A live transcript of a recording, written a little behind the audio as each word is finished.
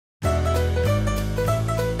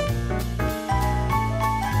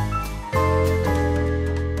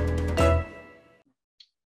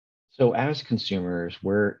So, as consumers,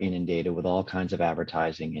 we're inundated with all kinds of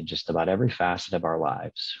advertising in just about every facet of our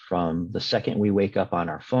lives, from the second we wake up on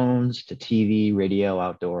our phones to TV, radio,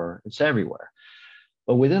 outdoor, it's everywhere.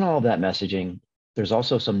 But within all of that messaging, there's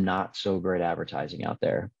also some not so great advertising out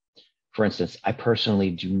there. For instance, I personally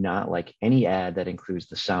do not like any ad that includes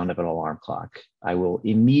the sound of an alarm clock. I will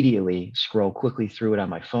immediately scroll quickly through it on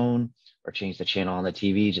my phone or change the channel on the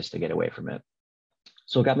TV just to get away from it.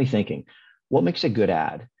 So it got me thinking, what makes a good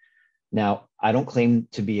ad? Now, I don't claim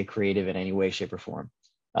to be a creative in any way, shape, or form,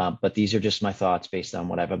 but these are just my thoughts based on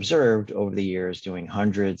what I've observed over the years doing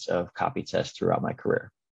hundreds of copy tests throughout my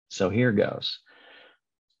career. So here goes.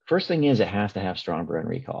 First thing is it has to have strong brand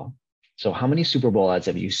recall. So how many Super Bowl ads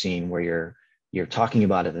have you seen where you're talking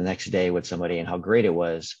about it the next day with somebody and how great it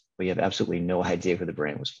was, but you have absolutely no idea who the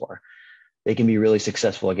brand was for? They can be really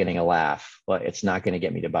successful at getting a laugh, but it's not going to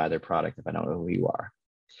get me to buy their product if I don't know who you are.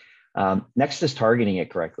 Next is targeting it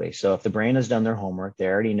correctly. So if the brand has done their homework, they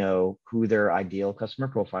already know who their ideal customer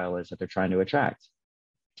profile is that they're trying to attract.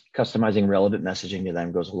 Customizing relevant messaging to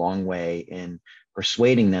them goes a long way in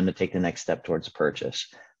persuading them to take the next step towards a purchase.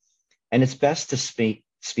 And it's best to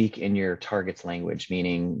speak in your target's language,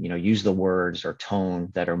 meaning, use the words or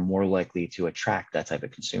tone that are more likely to attract that type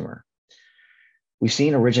of consumer. We've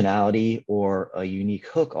seen originality or a unique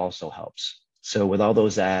hook also helps. So with all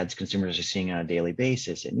those ads consumers are seeing on a daily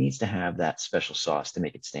basis, it needs to have that special sauce to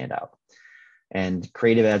make it stand out. And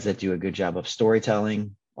creative ads that do a good job of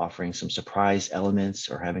storytelling, offering some surprise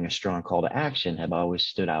elements, or having a strong call to action have always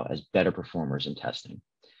stood out as better performers in testing.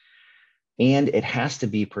 And it has to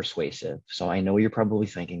be persuasive. So I know you're probably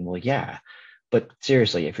thinking, well, yeah, but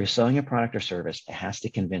seriously, if you're selling a product or service, it has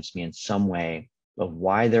to convince me in some way of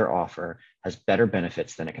why their offer has better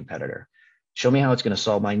benefits than a competitor. Show me how it's going to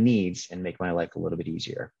solve my needs and make my life a little bit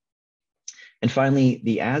easier. And finally,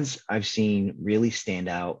 the ads I've seen really stand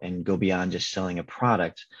out and go beyond just selling a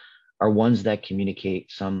product are ones that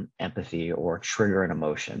communicate some empathy or trigger an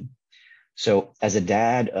emotion. So as a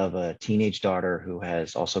dad of a teenage daughter who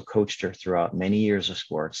has also coached her throughout many years of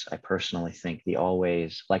sports, I personally think the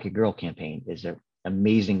Always Like a Girl campaign is an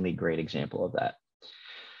amazingly great example of that.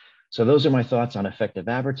 So those are my thoughts on effective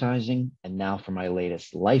advertising. And now for my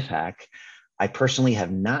latest life hack. I personally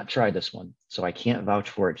have not tried this one, so I can't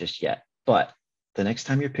vouch for it just yet. But the next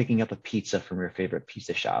time you're picking up a pizza from your favorite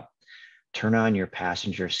pizza shop, turn on your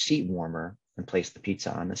passenger seat warmer and place the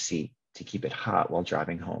pizza on the seat to keep it hot while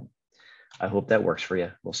driving home. I hope that works for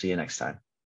you. We'll see you next time.